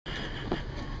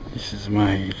This is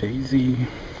my lazy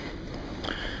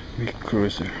big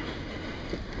cruiser.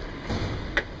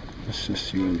 Let's just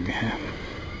see what we have.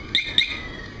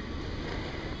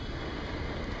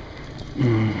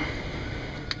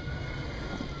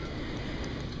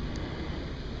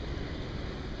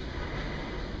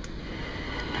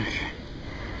 Okay.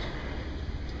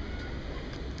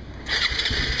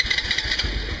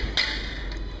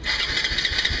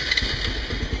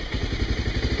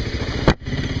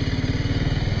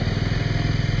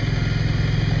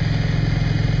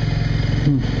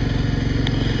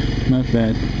 Not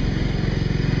bad.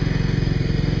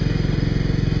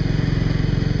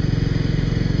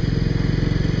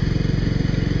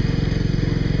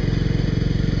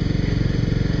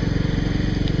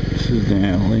 This is the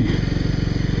alley.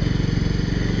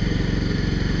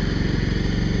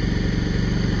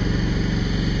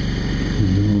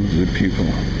 Those are people.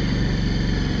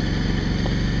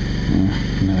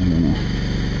 I don't know.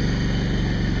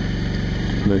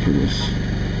 Look at this.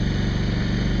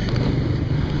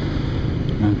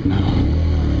 Not now.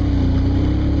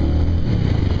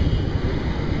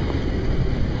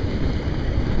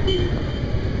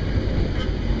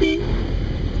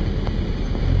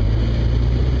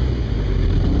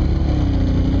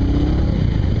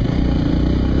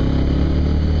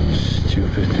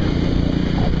 Stupid.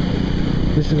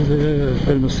 This is the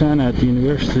Al at the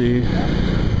university,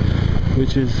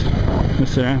 which is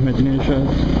Mr. Ahmadinejad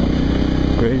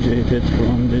graduated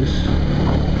from this.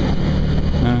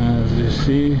 As you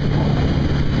see,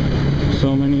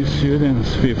 so many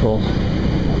students, people.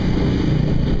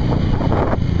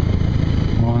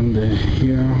 One day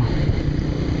here,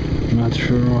 not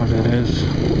sure what it is,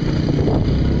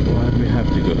 but we have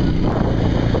to go.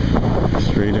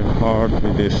 It's really hard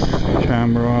with this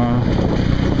camera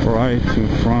right in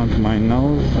front of my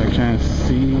nose. I can't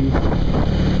see,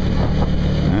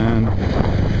 and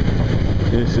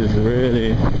this is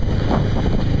really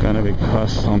gonna be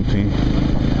cost something.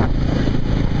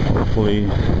 Hopefully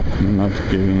not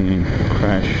giving in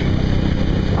crash.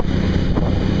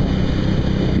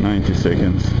 90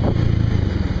 seconds.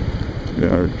 We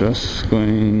are just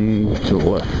going to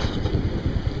left.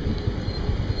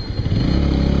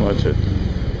 Watch it.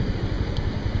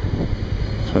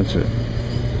 Touch it.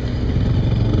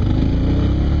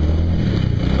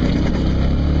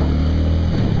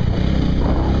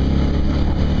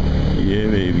 Yeah,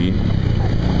 baby.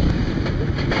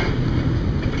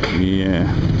 Yeah.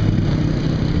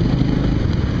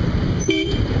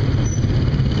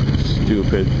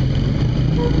 Stupid.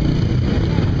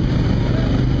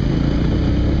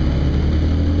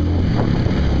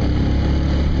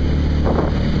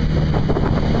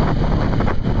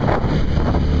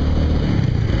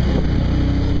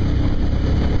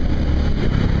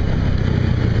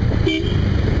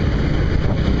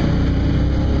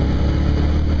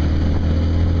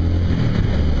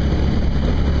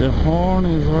 The horn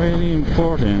is really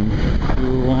important if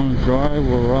you want to drive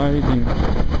or ride in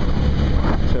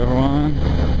Tehran.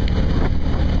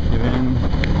 Even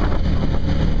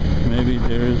maybe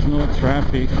there is no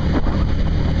traffic,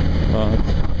 but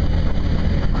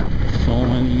so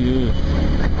many youth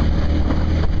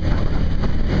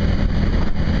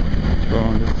turn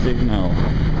on the signal.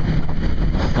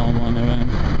 Someone even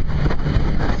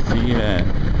see that.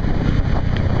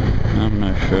 I'm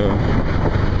not sure.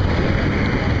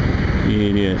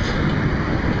 Idiot.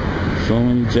 So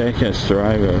many jackass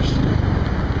drivers.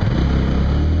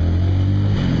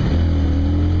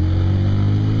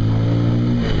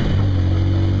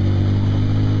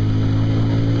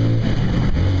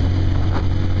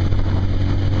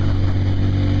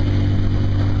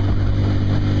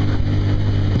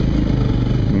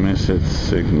 Message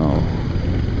signal.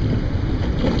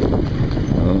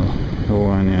 Oh,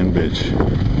 Hawaiian bitch.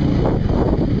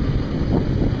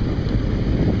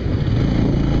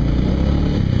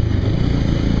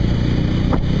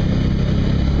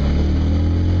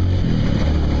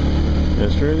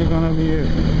 It's really gonna be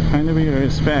kind of be a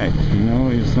respect, you know.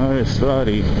 It's not a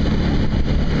study.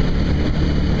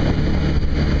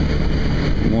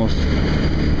 Most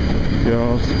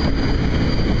girls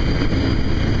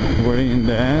wearing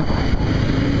that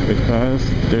because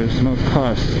there's no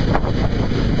cost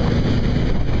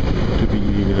to be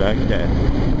like that.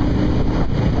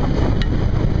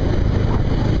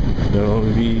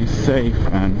 They'll be safe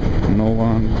and no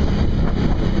one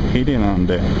hitting on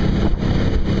them.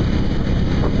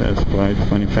 That's quite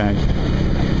funny fact.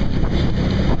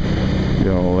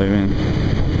 You're living.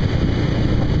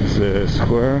 It's a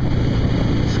square.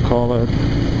 It's called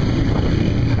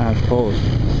half post.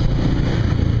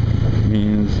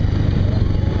 Means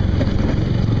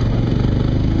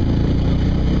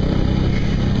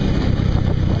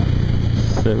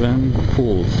 7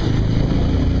 pools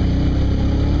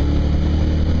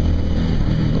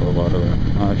or whatever.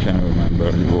 I can't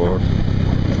remember the word.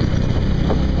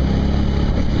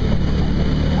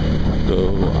 Go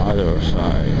other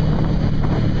side.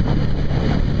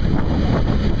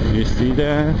 You see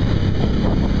that?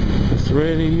 It's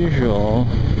really usual.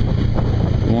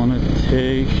 You want to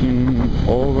take in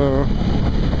over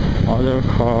other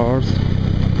cars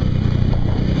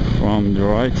from the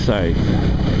right side.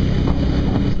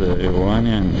 It's the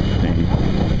Iranian thing.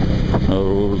 No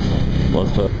rules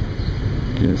whatsoever.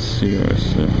 Get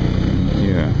serious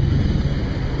here.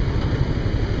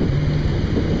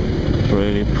 It's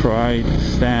really pride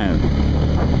stand.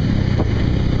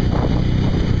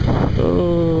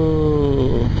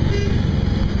 Oh,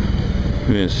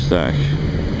 we're stuck.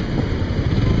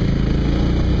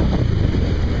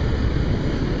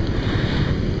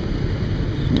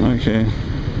 Okay.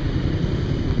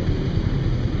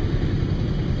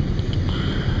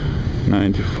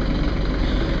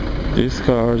 94. These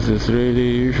cars is really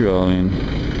usual in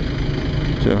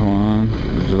Tehran.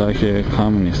 It's like a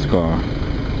communist car.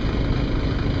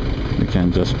 You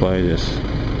can just buy this.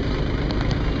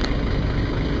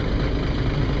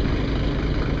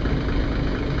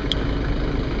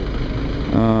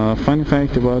 Funny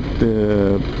fact about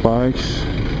the bikes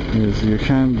is you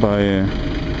can buy a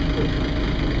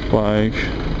bike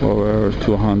over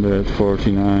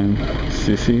 249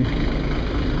 cc,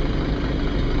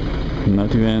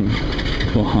 not even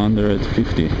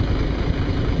 250,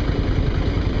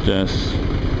 just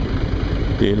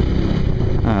deal.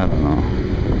 I don't know.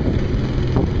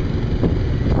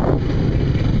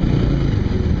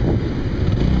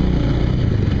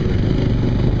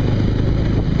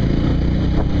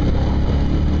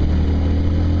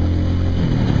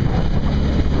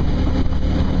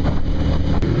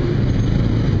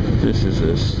 This is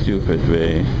a stupid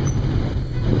way.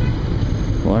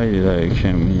 Why did I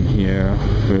come in here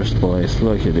first place?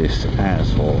 Look at this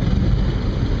asshole.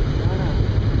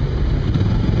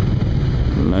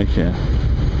 Like a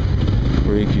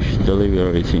freakish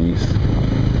delivery things.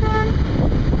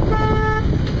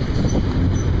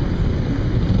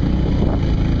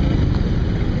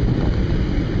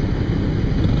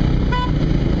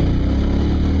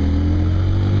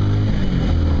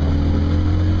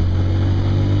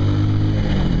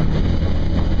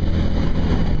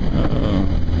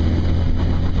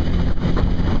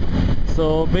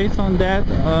 So based on that,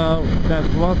 that's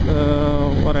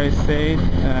what I said.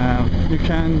 You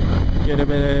can get a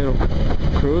better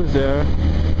cruiser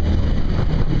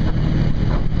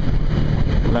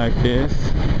like this.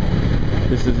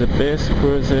 This is the best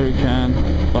cruiser you can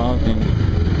buy in.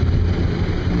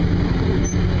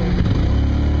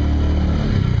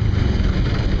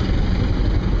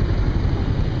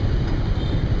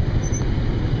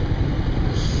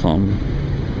 Some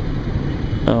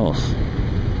else.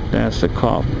 That's the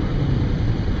cop.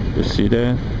 You see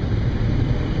that?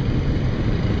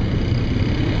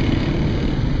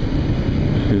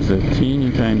 It's a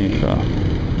teeny tiny car.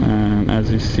 And as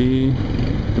you see,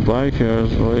 the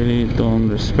bikers really don't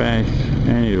respect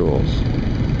any rules.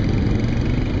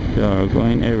 They are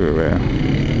going everywhere.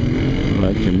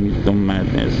 Like a midnight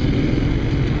madness.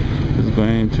 It's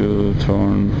going to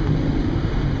turn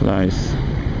lights.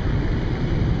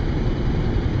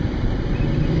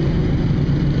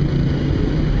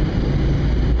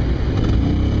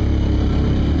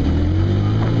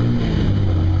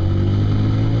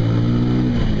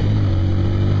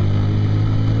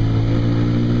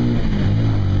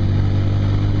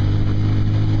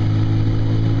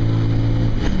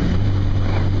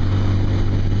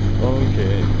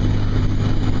 Okay.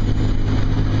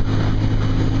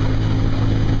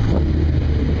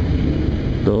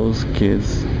 Those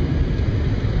kids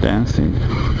dancing,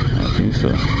 I think so.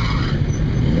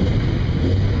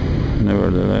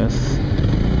 Nevertheless,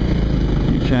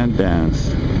 you can't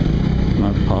dance.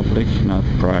 Not public, not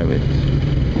private.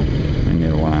 In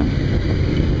Iran,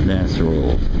 dance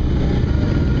rules.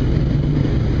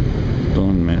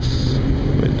 Don't mess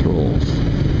with rules.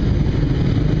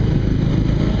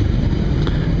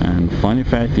 And funny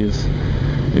fact is,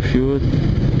 if you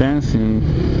dancing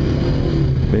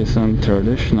based on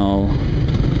traditional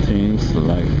things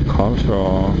like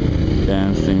cultural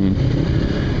dancing,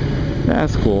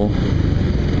 that's cool.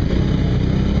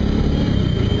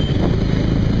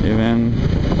 Even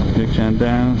you can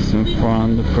dance in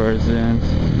front of the president,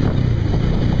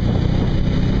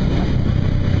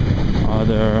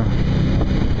 other.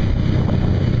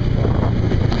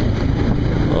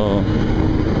 Oh,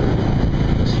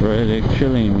 it's really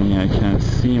killing me. I can't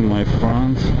see my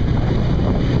front.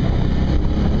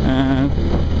 And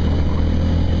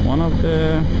one one of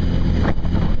the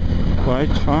quite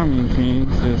charming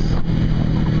things is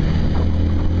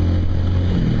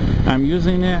I'm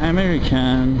using an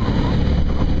American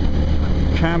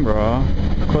camera,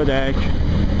 Kodak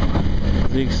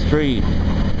ZX3.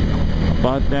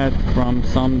 Bought that from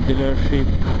some dealership.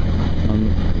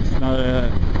 It's not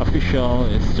official,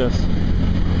 it's just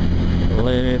a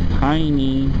little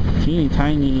teeny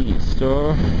tiny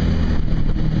store,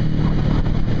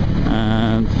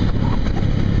 and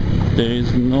there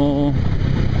is no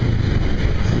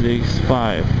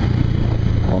ZX5.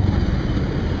 Oh.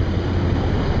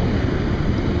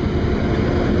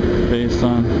 Based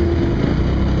on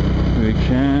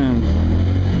weekend,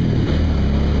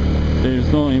 there is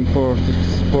no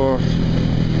import-export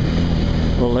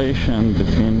relation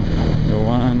between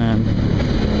Iran and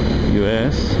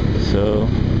US, so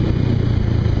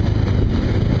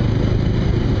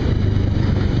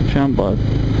you can buy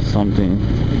something.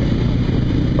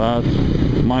 But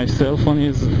my cell phone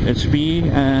is HP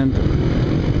and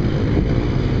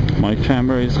my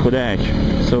camera is Kodak,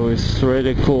 so it's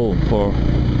really cool for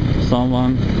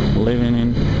someone living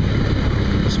in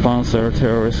sponsored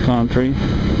terrorist country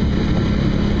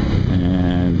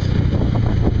and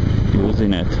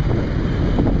using it.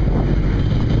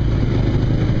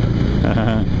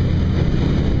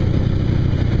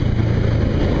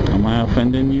 Am I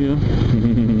offending you?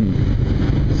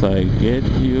 So I get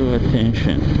you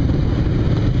attention.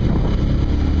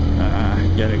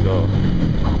 Gotta go.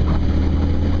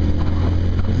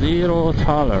 Zero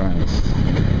tolerance.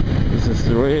 This is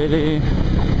really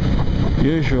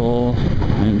usual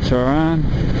in Tehran.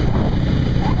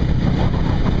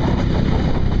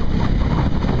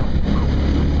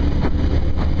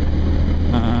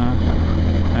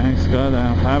 Thanks God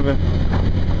I have a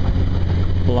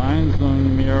blind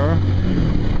zone mirror.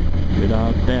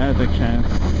 Without that I can't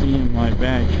see my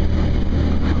back.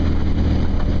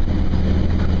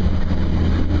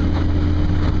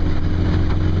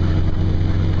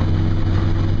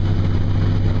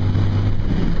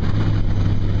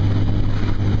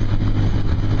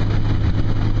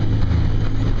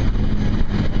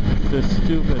 The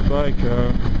stupid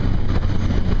biker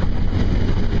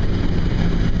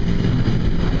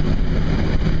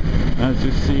as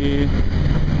you see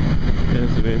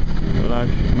is with like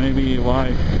maybe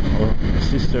wife or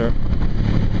sister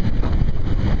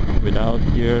without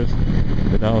gears,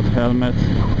 without helmet,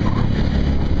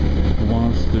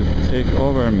 wants to take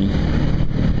over me,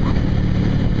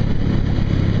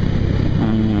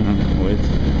 and with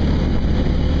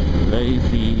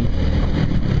lazy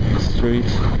street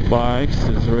bikes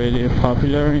is really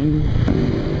popular in.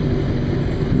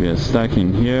 We are stuck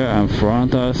in here, and in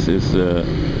front of us is the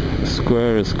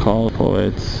square is called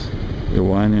poets,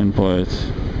 Iranian poet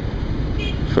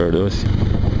Ferdowsi.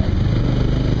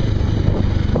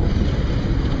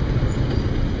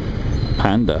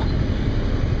 Panda.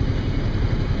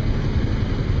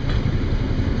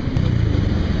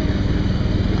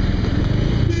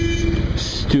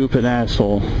 Stupid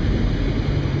asshole.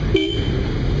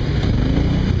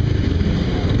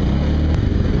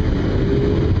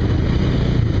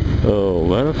 Oh,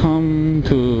 welcome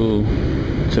to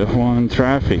Tehran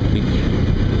traffic,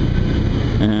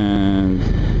 and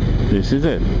this is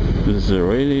it. This is a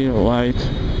really light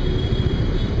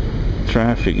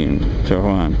traffic in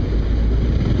Tehran.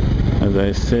 As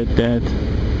I said, that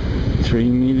 3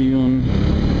 million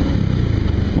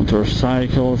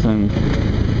motorcycles and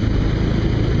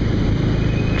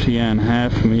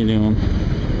 3.5 million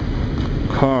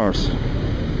cars.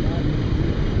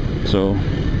 So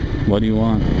what do you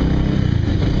want?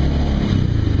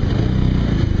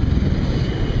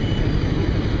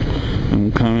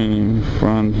 I'm coming in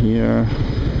front here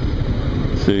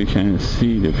so you can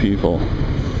see the people.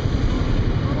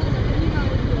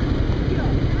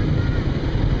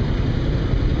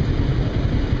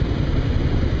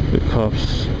 The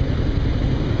cops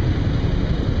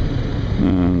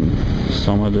and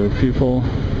some other people,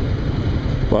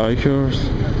 bikers.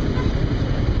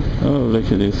 Oh,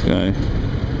 look at this guy.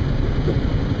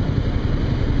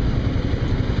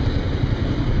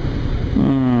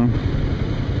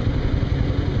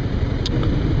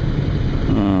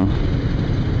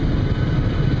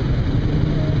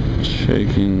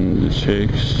 Shaking the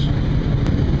chicks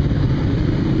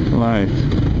light.